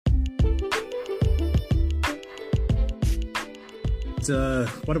It's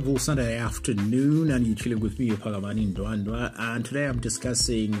a wonderful Sunday afternoon, and you're chilling with me, Pagamani Ndwandwa, and today I'm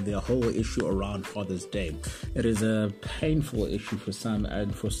discussing the whole issue around Father's Day. It is a painful issue for some,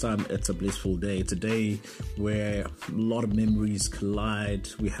 and for some it's a blissful day. It's a day where a lot of memories collide,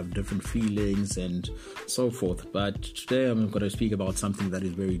 we have different feelings and so forth, but today I'm going to speak about something that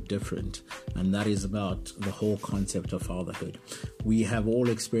is very different, and that is about the whole concept of fatherhood. We have all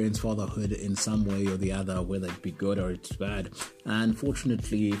experienced fatherhood in some way or the other, whether it be good or it's bad. And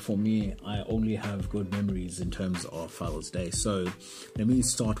fortunately for me, I only have good memories in terms of Father's Day. So let me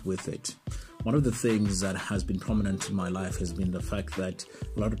start with it. One of the things that has been prominent in my life has been the fact that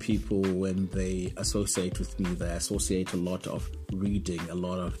a lot of people, when they associate with me, they associate a lot of reading, a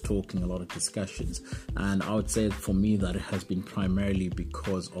lot of talking, a lot of discussions. And I would say for me that it has been primarily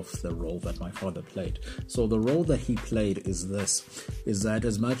because of the role that my father played. So the role that he played is that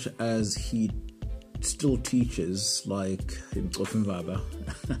as much as he still teaches, like in Kofinvaba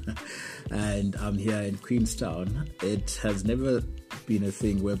and I'm here in Queenstown, it has never been a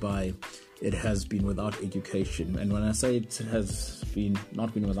thing whereby it has been without education. And when I say it has been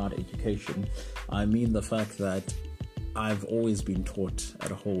not been without education, I mean the fact that I've always been taught at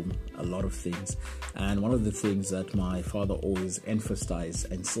home a lot of things. And one of the things that my father always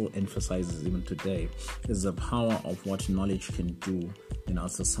emphasized and still emphasizes even today is the power of what knowledge can do in our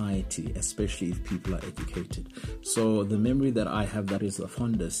society, especially if people are educated. So the memory that I have that is the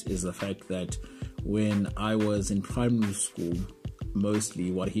fondest is the fact that when I was in primary school,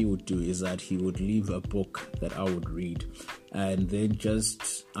 mostly what he would do is that he would leave a book that I would read, and then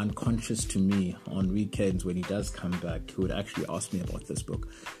just unconscious to me on weekends when he does come back, he would actually ask me about this book.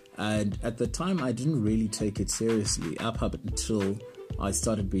 And at the time I didn't really take it seriously up until I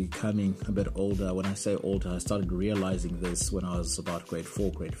started becoming a bit older. When I say older, I started realizing this when I was about grade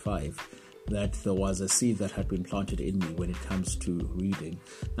 4, grade 5, that there was a seed that had been planted in me when it comes to reading.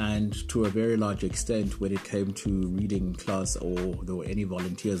 And to a very large extent, when it came to reading class or there were any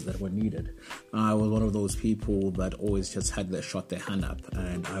volunteers that were needed, I was one of those people that always just had shot their hand up,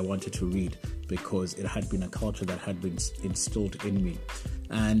 and I wanted to read because it had been a culture that had been instilled in me.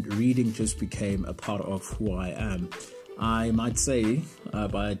 And reading just became a part of who I am. I might say,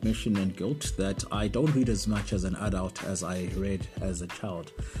 by admission and guilt, that I don't read as much as an adult as I read as a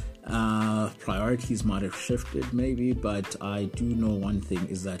child. Priorities might have shifted maybe, but I do know one thing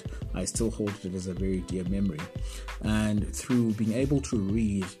is that I still hold it as a very dear memory. And through being able to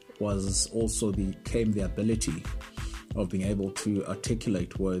read came the ability of being able to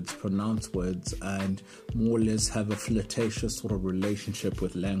articulate words, pronounce words, and more or less have a flirtatious sort of relationship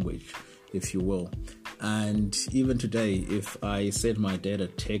with language, if you will. And even today, if I send my dad a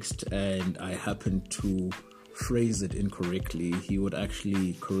text and I happen to phrase it incorrectly, he would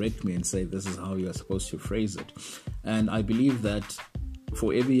actually correct me and say, this is how you're supposed to phrase it. And I believe that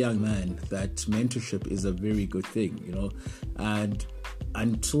for every young man, that mentorship is a very good thing, and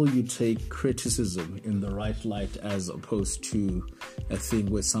until you take criticism in the right light, as opposed to a thing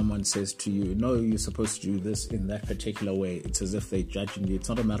where someone says to you, no, you're supposed to do this in that particular way, it's as if they're judging you. It's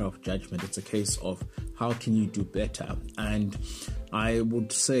not a matter of judgment, it's a case of how can you do better. And I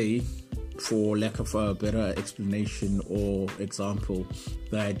would say, for lack of a better explanation or example,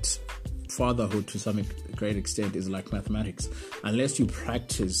 that fatherhood to some great extent is like mathematics. Unless you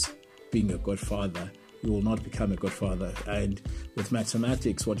practice being a good father, you will not become a good father. And with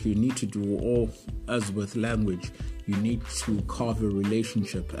mathematics, what you need to do, or as with language, you need to carve a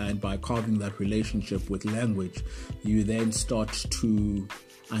relationship. And by carving that relationship with language, you then start to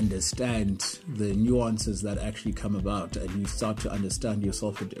understand the nuances that actually come about, and you start to understand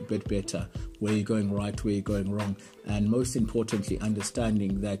yourself a bit better, where you're going right, where you're going wrong, and most importantly,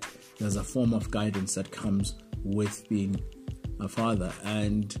 understanding that there's a form of guidance that comes with being a father.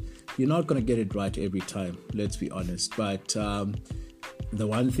 And you're not going to get it right every time, let's be honest, but the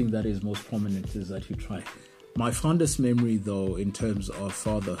one thing that is most prominent is that you try. My fondest memory, though, in terms of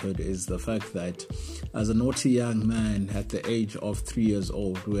fatherhood is the fact that as a naughty young man at the age of 3 years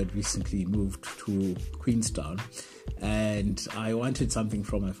old, who had recently moved to Queenstown, and I wanted something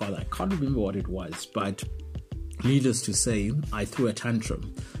from my father. I can't remember what it was, but needless to say, I threw a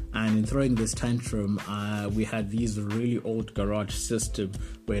tantrum. And in throwing this tantrum, we had these really old garage system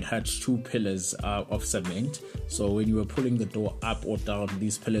where it had 2 pillars of cement. So when you were pulling the door up or down,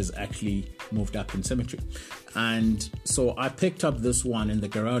 these pillars actually moved up in symmetry. And so I picked up this one, and the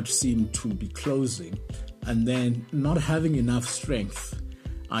garage seemed to be closing. And then, not having enough strength,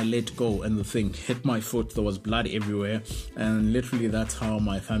 I let go, and the thing hit my foot. There was blood everywhere, and literally that's how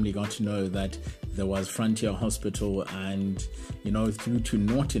my family got to know that there was Frontier Hospital, and through to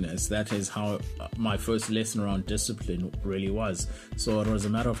naughtiness, that is how my first lesson around discipline really was. So it was a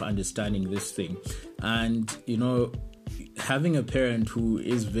matter of understanding this thing, and having a parent who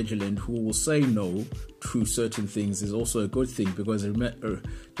is vigilant, who will say no to certain things, is also a good thing, because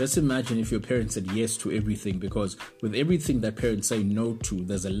just imagine if your parents said yes to everything, because with everything that parents say no to,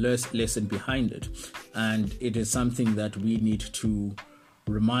 there's a lesson behind it, and it is something that we need to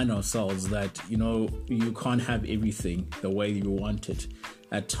remind ourselves that you can't have everything the way you want it.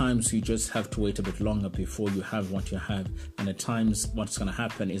 At times you just have to wait a bit longer before you have what you have, and at times what's going to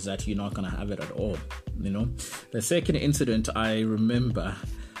happen is that you're not going to have it at all. The second incident I remember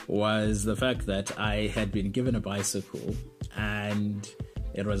was the fact that I had been given a bicycle, and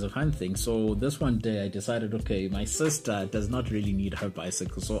it was a fun thing. So this one day I decided, okay, my sister does not really need her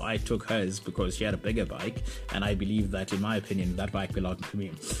bicycle, so I took hers because she had a bigger bike, and I believe that, in my opinion, that bike belonged to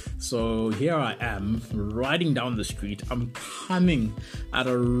me. So here I am riding down the street. I'm coming at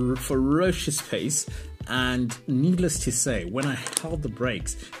a ferocious pace, and needless to say, when I held the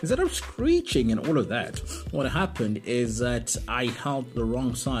brakes, instead of screeching and all of that, what happened is that I held the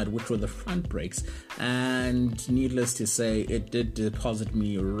wrong side, which were the front brakes, and needless to say, it did deposit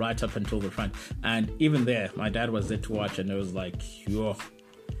me right up until the front. And even there, my dad was there to watch, and it was like,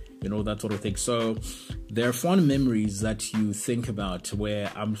 that sort of thing. So there are fond memories that you think about,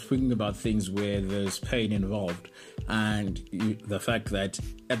 where I'm thinking about things where there's pain involved, and the fact that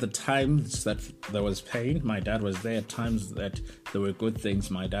at the times that there was pain, my dad was there. At times that there were good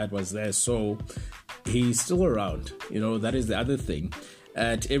things, my dad was there. So he's still around. That is the other thing.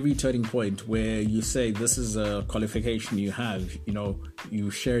 At every turning point where you say this is a qualification you have,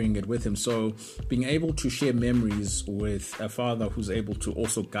 you sharing it with him. So being able to share memories with a father who's able to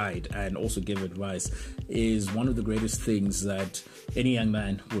also guide and also give advice is one of the greatest things that any young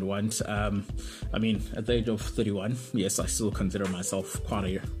man would want. At the age of 31, yes, I still consider myself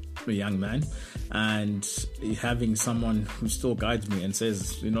quite a young man, and having someone who still guides me and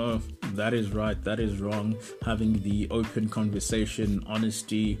says, that is right, that is wrong, having the open conversation,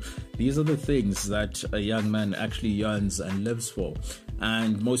 honesty, these are the things that a young man actually yearns and lives for.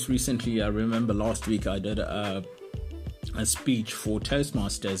 And most recently, I remember last week I did a speech for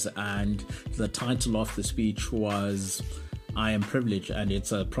Toastmasters, and the title of the speech was I am privileged, and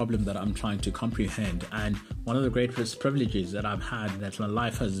it's a problem that I'm trying to comprehend. And one of the greatest privileges that I've had, that my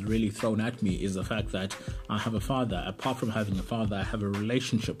life has really thrown at me, is the fact that I have a father. Apart from having a father, I have a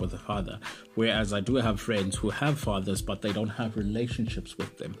relationship with a father, whereas I do have friends who have fathers, but they don't have relationships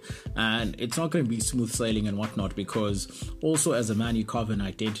with them. And it's not going to be smooth sailing and whatnot, because also as a man, you carve an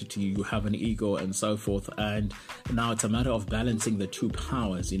identity, you have an ego and so forth. And now it's a matter of balancing the two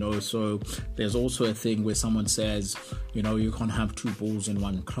powers, So there's also a thing where someone says, you can't have two bulls in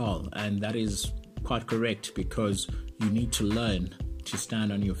one kraal, and that is quite correct, because you need to learn to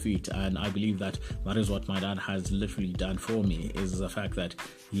stand on your feet. And I believe that is what my dad has literally done for me, is the fact that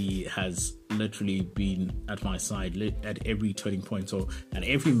he has literally been at my side at every turning point, so at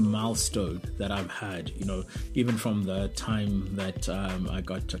every milestone that I've had, even from the time that I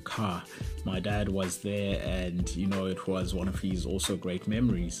got a car, my dad was there, and it was one of his also great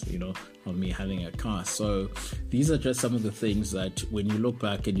memories, of me having a car. So these are just some of the things that when you look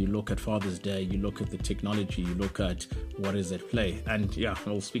back and you look at Father's Day, you look at the technology, you look at what is at play. And yeah,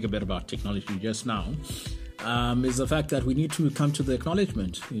 I'll speak a bit about technology just now. Is the fact that we need to come to the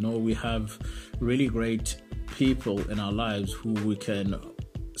acknowledgement. We have really great people in our lives who we can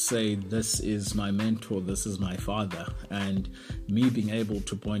say, this is my mentor, this is my father. And me being able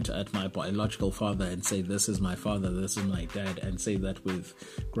to point at my biological father and say, this is my father, this is my dad, and say that with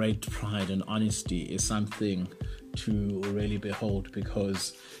great pride and honesty is something to really behold,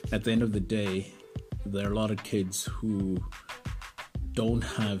 because at the end of the day, there are a lot of kids who don't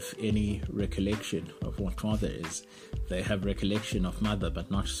have any recollection of what father is. They have recollection of mother, but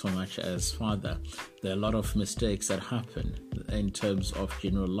not so much as father. There are a lot of mistakes that happen in terms of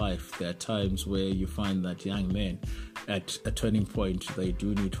general life. There are times where you find that young men at a turning point, they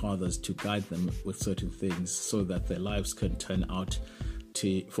do need fathers to guide them with certain things so that their lives can turn out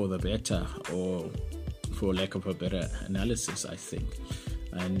for the better, or for lack of a better analysis, I think.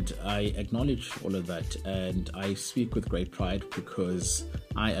 And I acknowledge all of that, and I speak with great pride because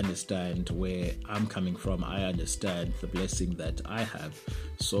I understand where I'm coming from. I understand the blessing that I have.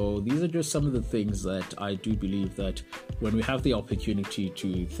 So these are just some of the things that I do believe that when we have the opportunity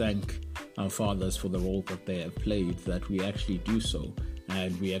to thank our fathers for the role that they have played, that we actually do so,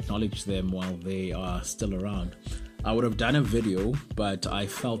 and we acknowledge them while they are still around. I would have done a video, but I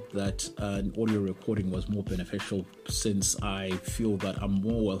felt that an audio recording was more beneficial, since I feel that I'm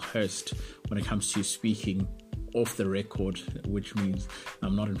more well rehearsed when it comes to speaking off the record, which means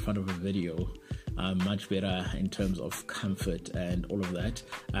I'm not in front of a video. I'm much better in terms of comfort and all of that,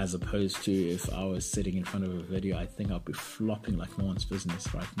 as opposed to if I was sitting in front of a video. I think I'll be flopping like no one's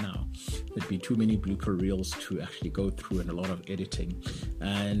business right now. There'd be too many blooper reels to actually go through and a lot of editing.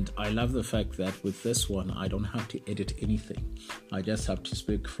 And I love the fact that with this one, I don't have to edit anything. I just have to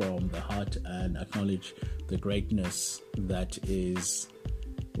speak from the heart and acknowledge the greatness that is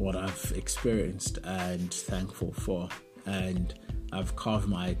what I've experienced and thankful for. And I've carved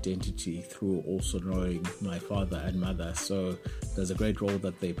my identity through also knowing my father and mother. So there's a great role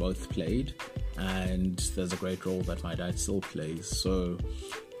that they both played, and there's a great role that my dad still plays. So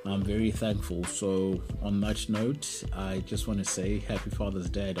I'm very thankful. So on that note, I just want to say Happy Father's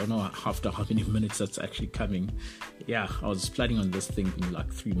Day. I don't know after how many minutes that's actually coming. Yeah, I was planning on this thing being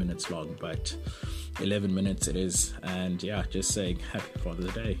like 3 minutes long, but 11 minutes it is. And yeah, just saying Happy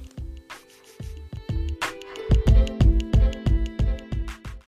Father's Day.